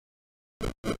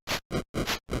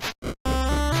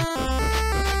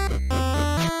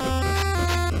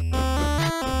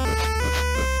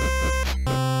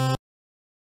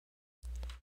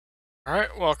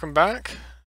Alright, welcome back.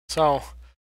 So,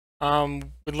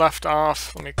 we left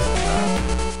off, let me close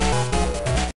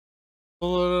that. A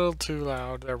little too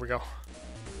loud, there we go.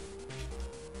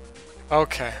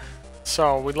 Okay,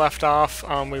 so we left off,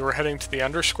 we were heading to the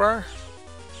Undersquare.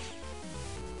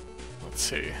 Let's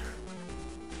see.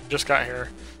 Just got here.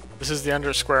 This is the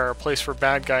Undersquare, a place for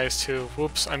bad guys to,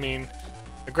 whoops, I mean,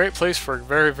 a great place for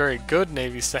very, very good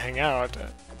navies to hang out.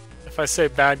 If I say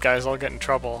bad guys, I'll get in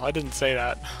trouble. I didn't say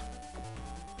that.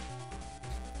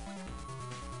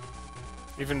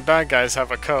 Even bad guys have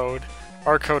a code.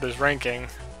 Our code is ranking.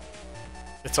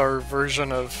 It's our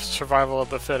version of survival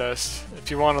of the fittest. If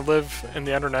you want to live in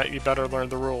the internet, you better learn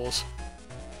the rules.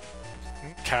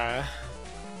 Okay.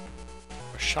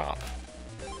 A shop.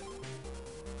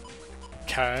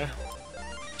 Okay.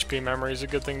 HP memory is a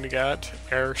good thing to get.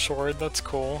 Air sword, that's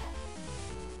cool.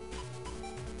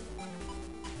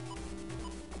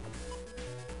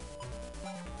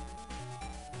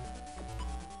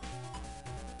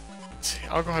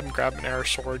 I'll go ahead and grab an air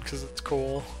sword because it's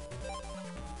cool.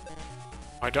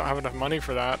 I don't have enough money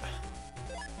for that.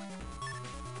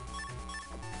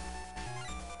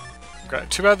 Okay,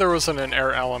 too bad there wasn't an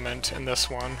air element in this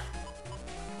one.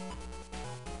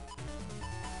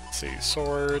 Let's see,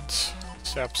 swords,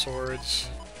 step swords,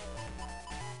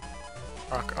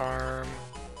 rock arm.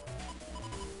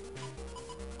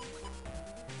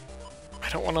 I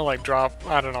don't want to like drop,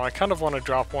 I don't know, I kind of want to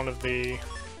drop one of the,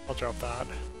 I'll drop that.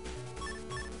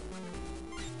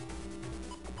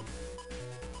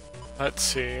 Let's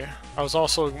see. I was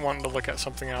also wanting to look at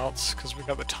something else, because we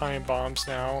got the time bombs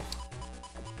now.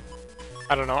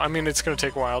 I don't know, I mean it's going to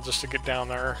take a while just to get down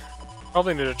there.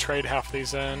 Probably need to trade half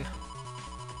these in.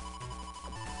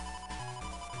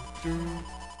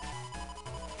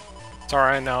 It's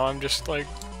alright now, I'm just like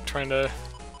trying to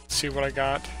see what I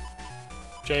got.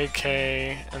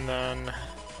 JK, and then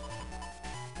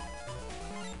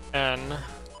N.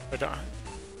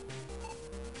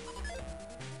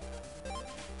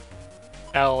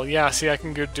 L, yeah, see I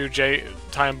can go do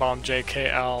time bomb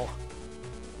JKL.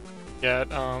 Get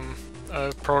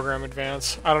a program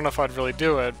advance. I don't know if I'd really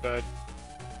do it, but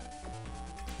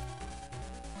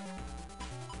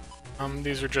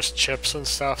these are just chips and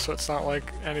stuff, so it's not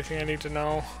like anything I need to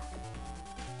know.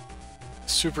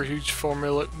 Super huge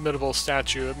formidable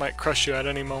statue, it might crush you at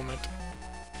any moment.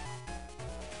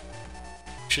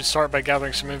 You should start by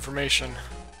gathering some information.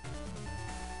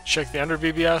 Check the under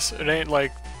BBS, it ain't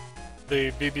like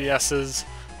the BBS's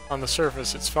on the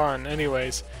surface, it's fun.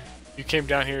 Anyways, you came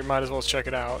down here, you might as well check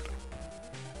it out.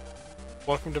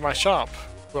 Welcome to my shop.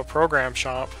 A program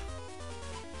shop.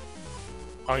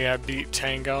 Oh yeah, beat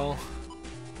Tango.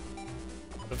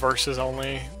 The verses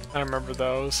only. I remember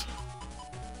those.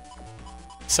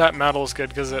 Sat metal is good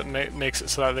because it makes it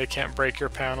so that they can't break your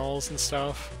panels and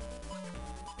stuff.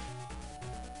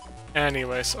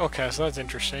 Anyways, okay, so that's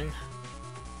interesting.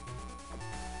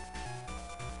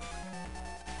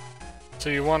 So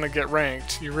you want to get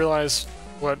ranked. You realize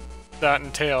what that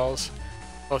entails.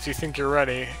 Well, if you think you're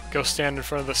ready, go stand in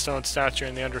front of the stone statue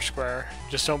in the Undersquare.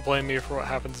 Just don't blame me for what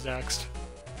happens next.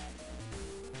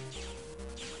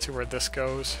 Let's see where this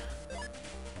goes.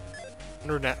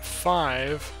 Internet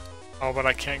 5. Oh, but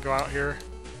I can't go out here.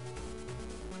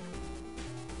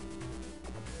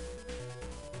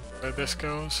 Where this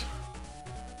goes.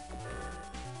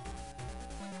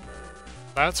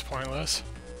 That's pointless.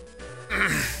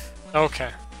 Okay.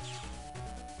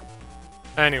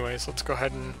 Anyways, let's go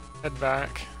ahead and head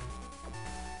back.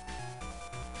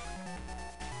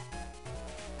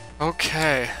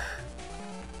 Okay.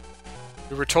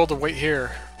 We were told to wait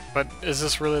here, but is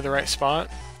this really the right spot?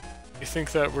 You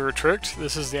think that we were tricked?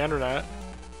 This is the internet.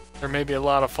 There may be a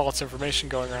lot of false information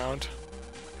going around.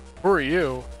 Who are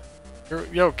you?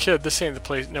 Yo, kid, this ain't the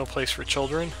place. No place for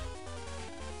children.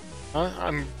 Huh?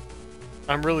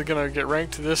 I'm really gonna get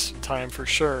ranked this time for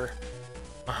sure.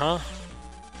 Uh-huh.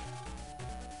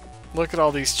 Look at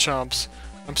all these chumps.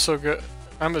 I'm so good.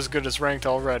 I'm as good as ranked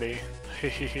already.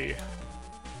 Hehehe.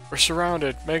 We're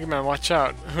surrounded. Megaman, watch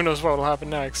out. Who knows what will happen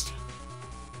next?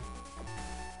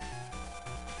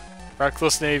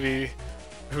 Reckless Navy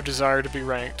who desire to be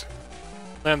ranked.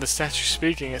 Land, the statue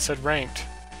speaking, it said ranked.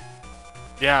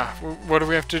 Yeah, what do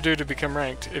we have to do to become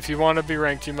ranked? If you want to be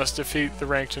ranked, you must defeat the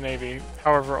ranked Navy.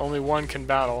 However, only one can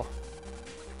battle.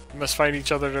 You must fight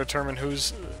each other to determine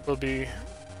whose will be.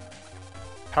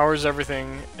 Power is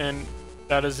everything, and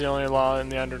that is the only law in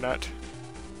the internet.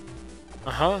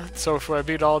 Uh-huh, so if I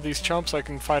beat all these chumps, I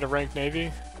can fight a ranked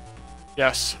Navy?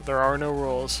 Yes, there are no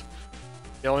rules.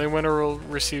 Only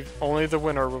the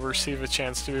winner will receive a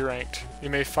chance to be ranked.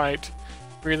 You may fight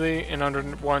freely in under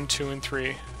 1, 2, and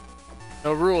 3.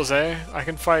 No rules, eh? I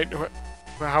can fight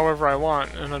however I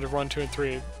want in under 1, 2, and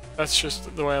 3. That's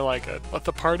just the way I like it. Let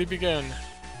the party begin.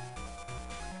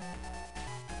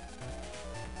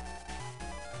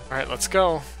 Alright, let's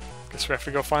go. Guess we have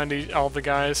to go find all the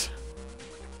guys.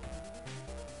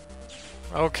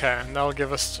 Okay, and that'll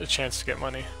give us a chance to get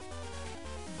money.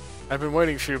 I've been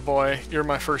waiting for you, boy. You're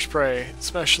my first prey.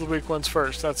 Smash the weak ones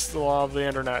first. That's the law of the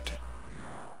internet.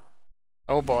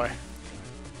 Oh boy.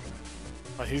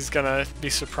 Well, he's gonna be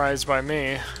surprised by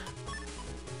me.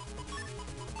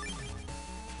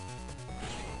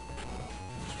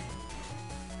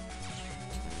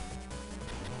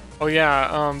 Oh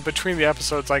yeah, between the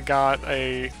episodes I got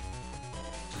a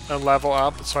level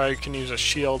up, so I can use a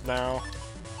shield now.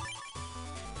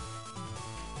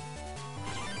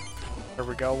 There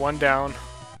we go, one down.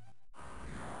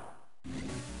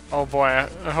 Oh boy,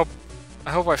 I hope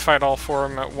I fight all 4 of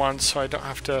them at once, so I don't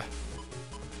have to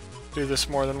do this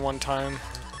more than one time.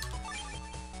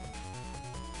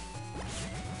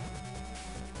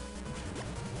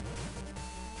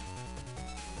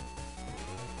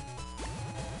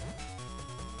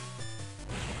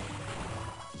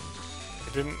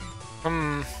 I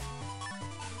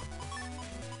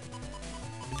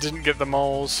didn't get the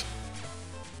moles.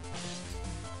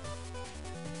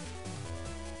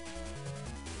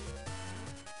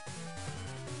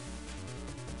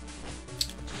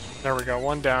 There we go,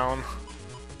 one down.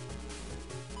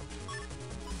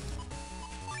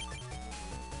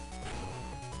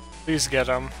 Please get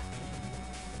him.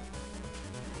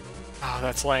 Oh,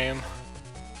 that's lame.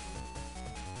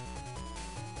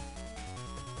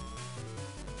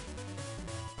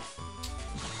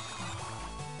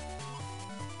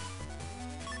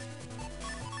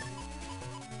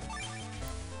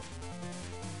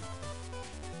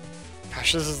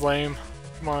 Gosh, this is lame.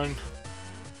 Come on.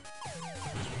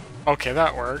 Okay,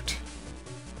 that worked.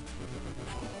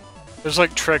 There's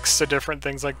like tricks to different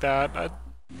things like that.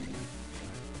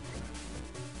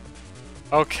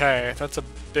 Okay, that's a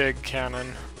big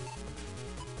cannon.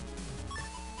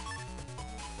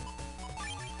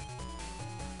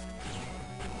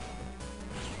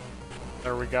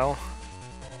 There we go.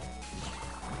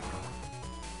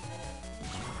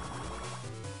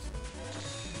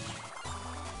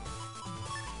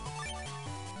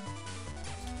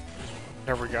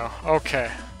 There we go.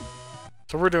 Okay.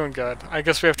 So we're doing good. I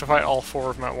guess we have to fight all 4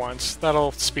 of them at once.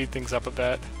 That'll speed things up a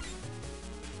bit.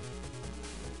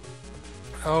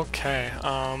 Okay,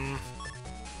 oh,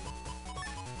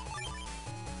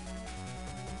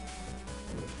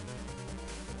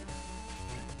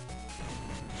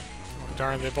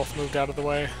 darn, they both moved out of the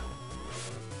way.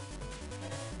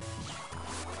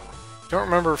 Don't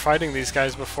remember fighting these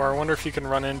guys before. I wonder if you can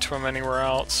run into them anywhere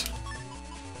else.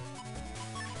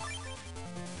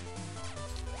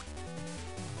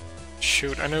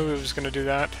 Shoot, I knew he was gonna do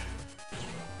that.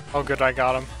 Oh good, I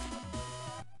got him.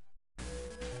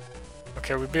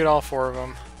 Okay, we beat all 4 of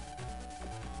them.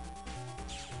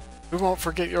 We won't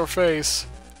forget your face.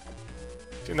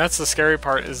 And that's the scary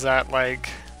part, is that, like,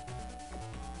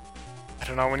 I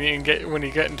don't know, when you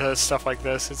get into stuff like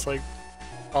this, it's like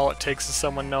all it takes is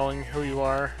someone knowing who you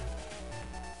are.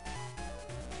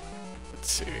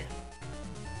 Let's see.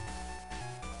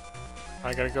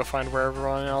 I gotta go find where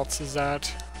everyone else is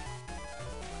at.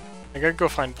 I gotta go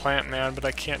find Plant Man, but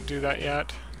I can't do that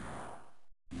yet.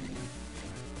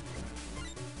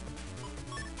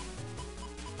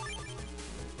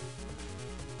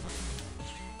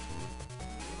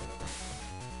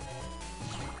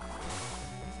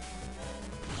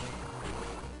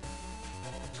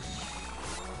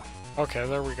 Okay,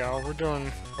 there we go. We're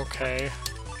doing okay.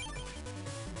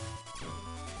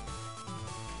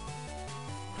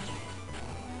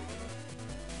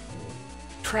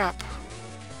 Trap!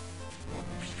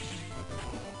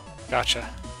 Gotcha.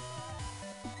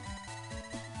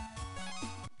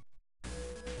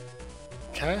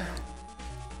 Okay. I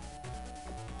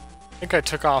think I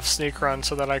took off Sneak Run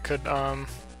so that I could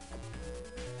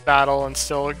battle and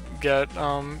still get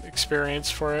experience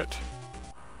for it.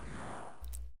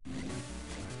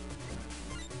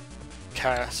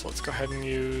 Okay, so let's go ahead and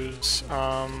use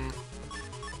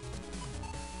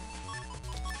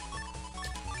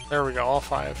there we go, all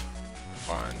 5.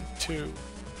 1, 2.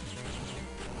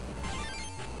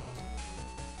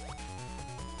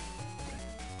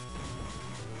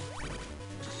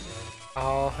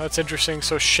 Oh, that's interesting.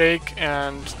 So Shake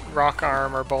and Rock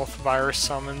Arm are both virus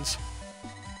summons.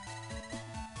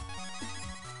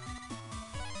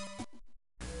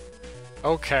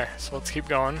 Okay, so let's keep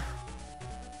going.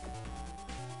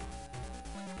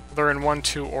 They're in 1,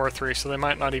 2, or 3, so they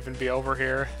might not even be over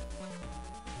here.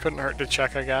 Couldn't hurt to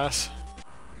check, I guess.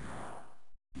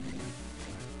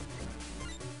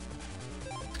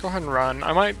 go ahead and run.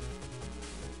 I might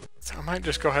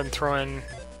just go ahead and throw in...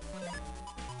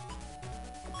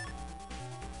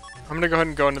 I'm gonna go ahead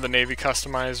and go into the Navy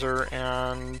Customizer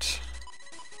and...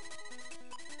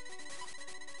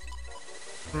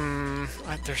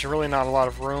 there's really not a lot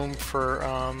of room for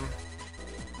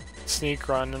sneak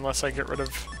run unless I get rid of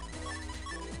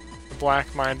the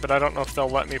Black Mind, but I don't know if they'll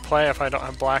let me play if I don't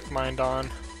have Black Mind on.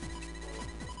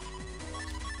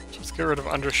 So let's get rid of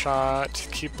Undershot,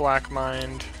 keep Black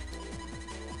Mind.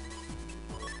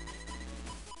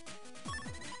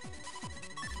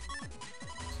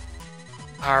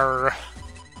 Our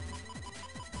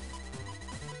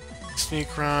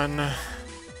sneak run.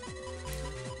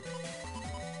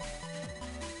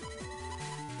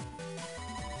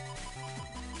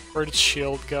 Where did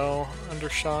shield go?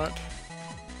 Undershot.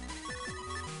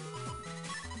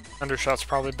 Undershot's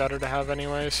probably better to have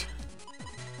anyways.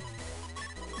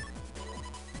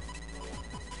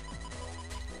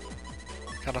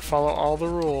 Gotta follow all the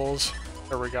rules.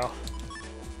 There we go.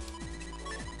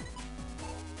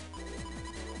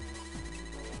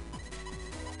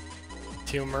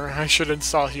 Humor. I should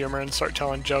install humor and start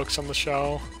telling jokes on the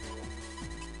show.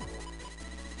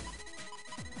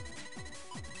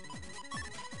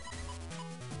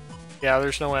 Yeah,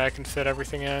 there's no way I can fit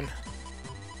everything in.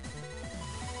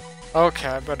 Okay,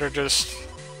 I better just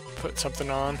put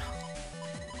something on.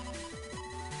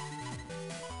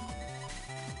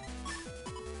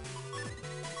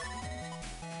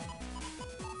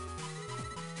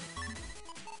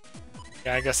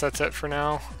 Yeah, I guess that's it for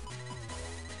now.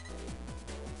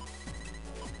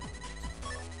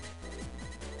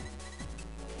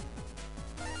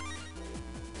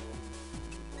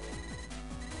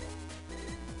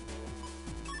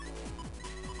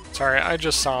 Sorry, I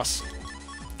just saw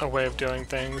a way of doing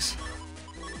things.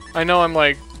 I know I'm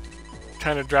like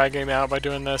kind of dragging it out by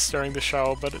doing this during the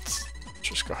show, but it's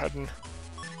just go ahead and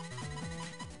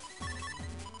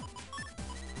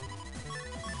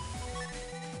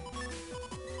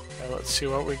okay, let's see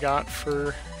what we got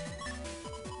for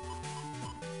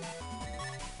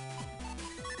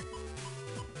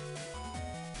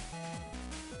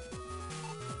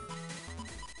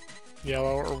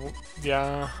yellow or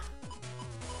yeah.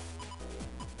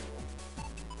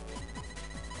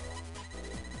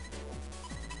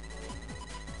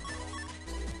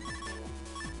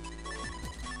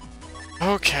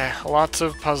 Okay, lots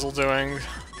of puzzle doing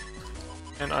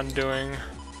and undoing.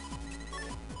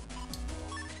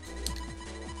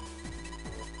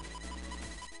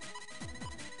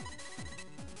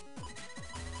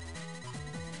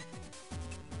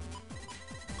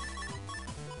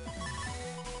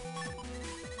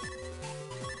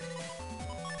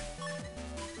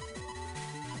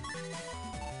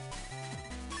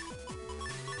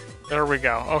 There we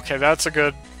go. Okay, that's a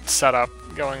good setup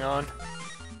going on.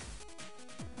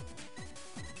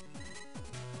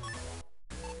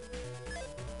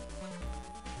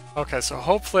 Okay, so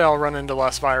hopefully I'll run into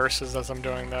less viruses as I'm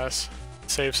doing this.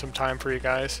 Save some time for you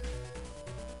guys.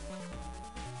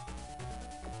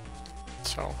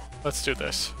 So, let's do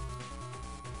this.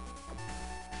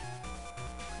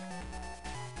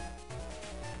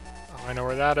 Oh, I know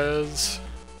where that is.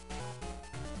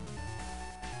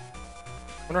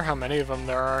 Wonder how many of them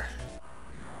there are.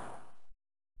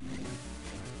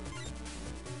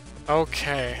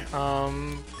 Okay,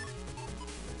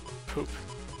 poop.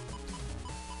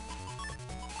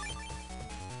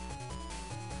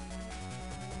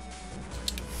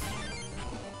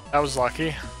 That was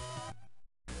lucky.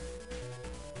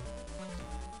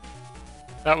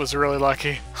 That was really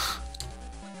lucky.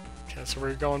 Okay, so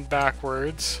we're going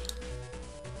backwards.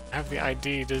 I have the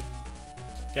ID to...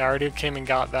 Yeah, I already came and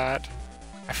got that.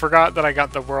 I forgot that I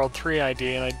got the World 3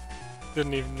 ID and I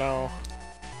didn't even know.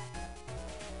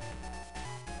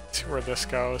 Let's see where this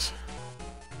goes.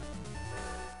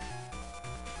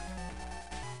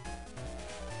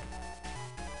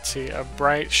 See, a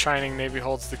bright, shining navy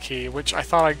holds the key, which I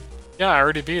thought yeah, I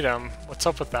already beat him. What's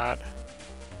up with that?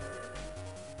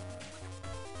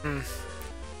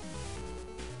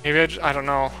 Maybe I don't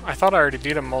know. I thought I already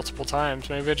beat him multiple times.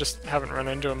 Maybe I just haven't run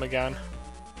into him again.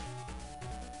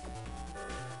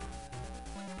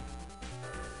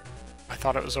 I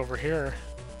thought it was over here.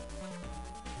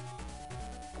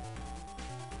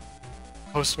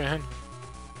 Postman.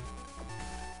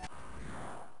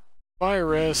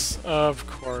 Virus, of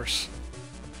course.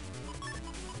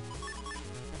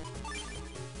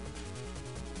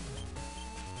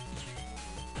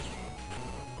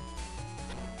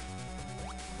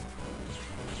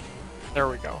 There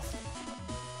we go.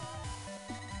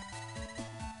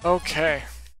 Okay.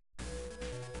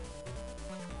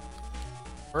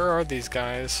 Where are these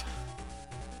guys?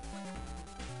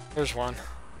 There's one.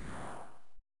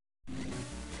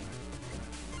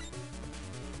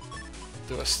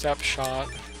 Do a step shot.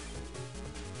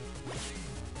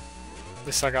 At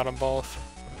least I got them both.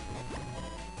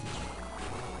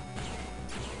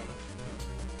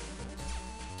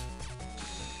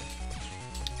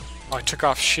 Oh, I took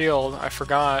off shield. I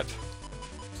forgot.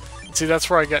 See, that's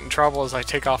where I get in trouble, is I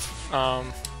take off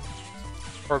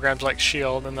programs like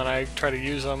shield, and then I try to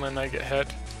use them, and I get hit.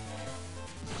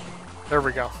 There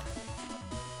we go.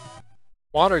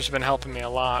 Water's been helping me a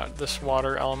lot, this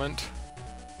water element.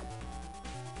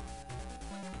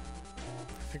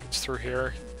 I think it's through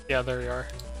here. Yeah, there you are.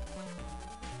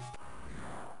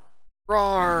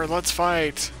 Roar! Let's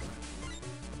fight!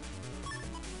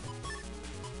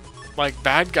 Like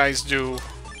bad guys do.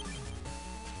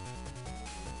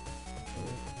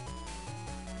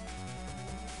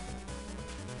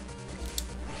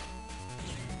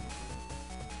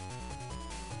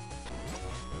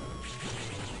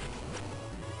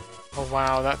 Oh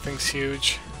wow, that thing's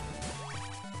huge.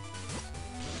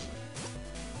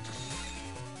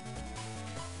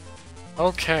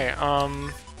 Okay,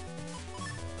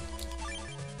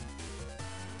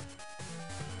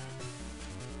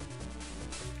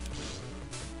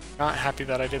 not happy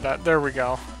that I did that. There we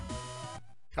go.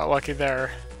 Got lucky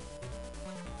there.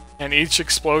 And each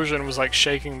explosion was like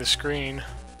shaking the screen.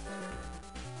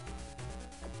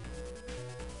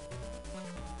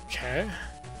 Okay.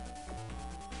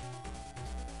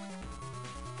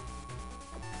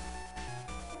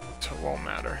 So it won't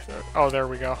matter. Oh, there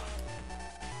we go.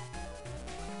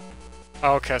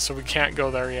 Okay, so we can't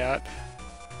go there yet.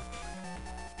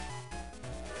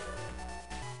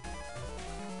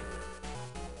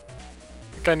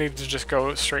 I think I need to just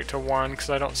go straight to one because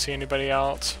I don't see anybody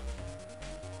else.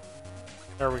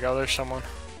 There we go, there's someone.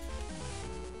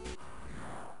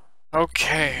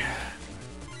 Okay.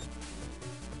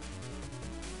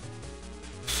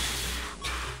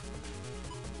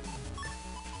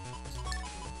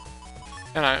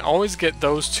 And I always get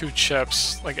those two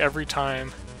chips, like every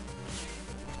time.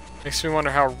 Makes me wonder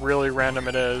how really random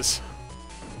it is.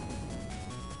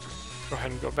 Go ahead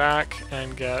and go back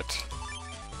and get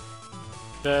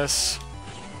this.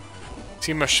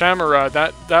 See, Mashamura,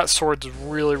 that sword's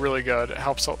really, really good. It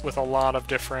helps out with a lot of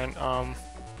different,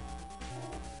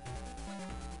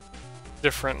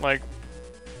 like,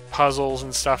 puzzles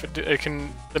and stuff. It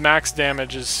can, the max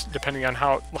damage is depending on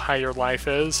how high your life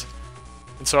is.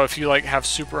 And so if you, like, have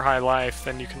super high life,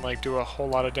 then you can, like, do a whole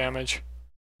lot of damage.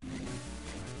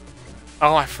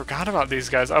 Oh, I forgot about these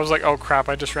guys. I was like, oh crap,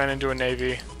 I just ran into a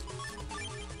navy.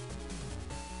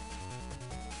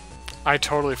 I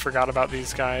totally forgot about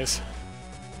these guys.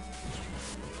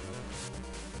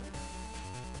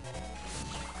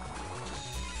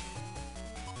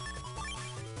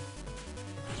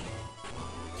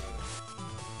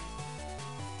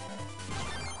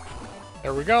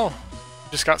 There we go.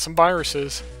 Just got some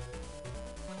viruses.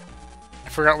 I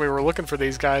forgot we were looking for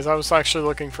these guys. I was actually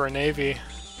looking for a navy.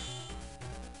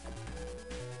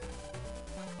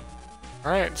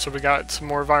 Alright, so we got some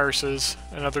more viruses,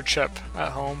 another chip at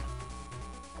home.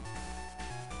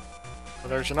 Oh,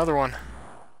 there's another one.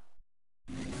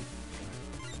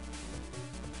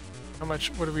 How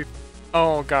much, what do we...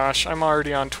 Oh gosh, I'm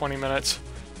already on 20 minutes.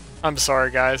 I'm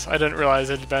sorry guys, I didn't realize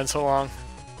it had been so long.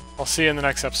 I'll see you in the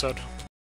next episode.